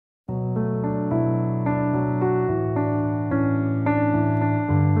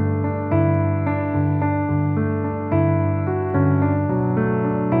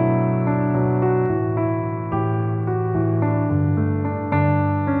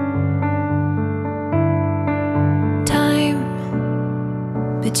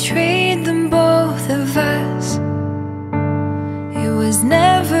betrayed them, both of us. It was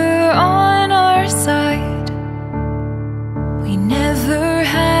never on our side. We never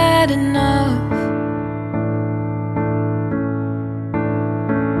had enough.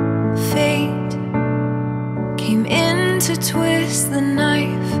 Fate came in to twist the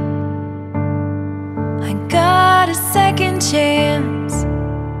knife. I got a second chance,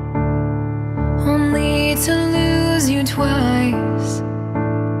 only to lose you twice.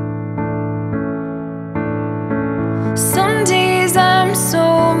 Some days I'm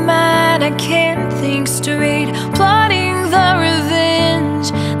so mad I can't think straight, plotting the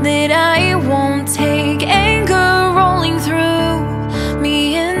revenge that I won't take. Anger rolling through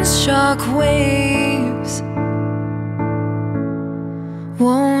me in shock waves.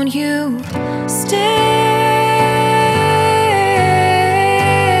 Won't you stay?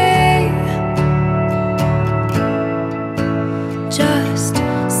 Just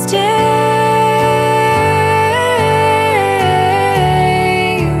stay.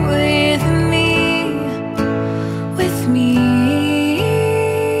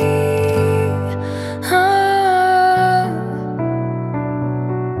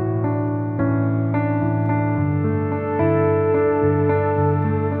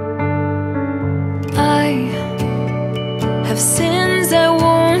 Sins I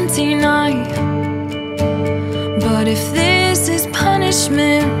won't deny, but if this is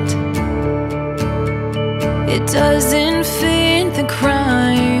punishment, it doesn't fit.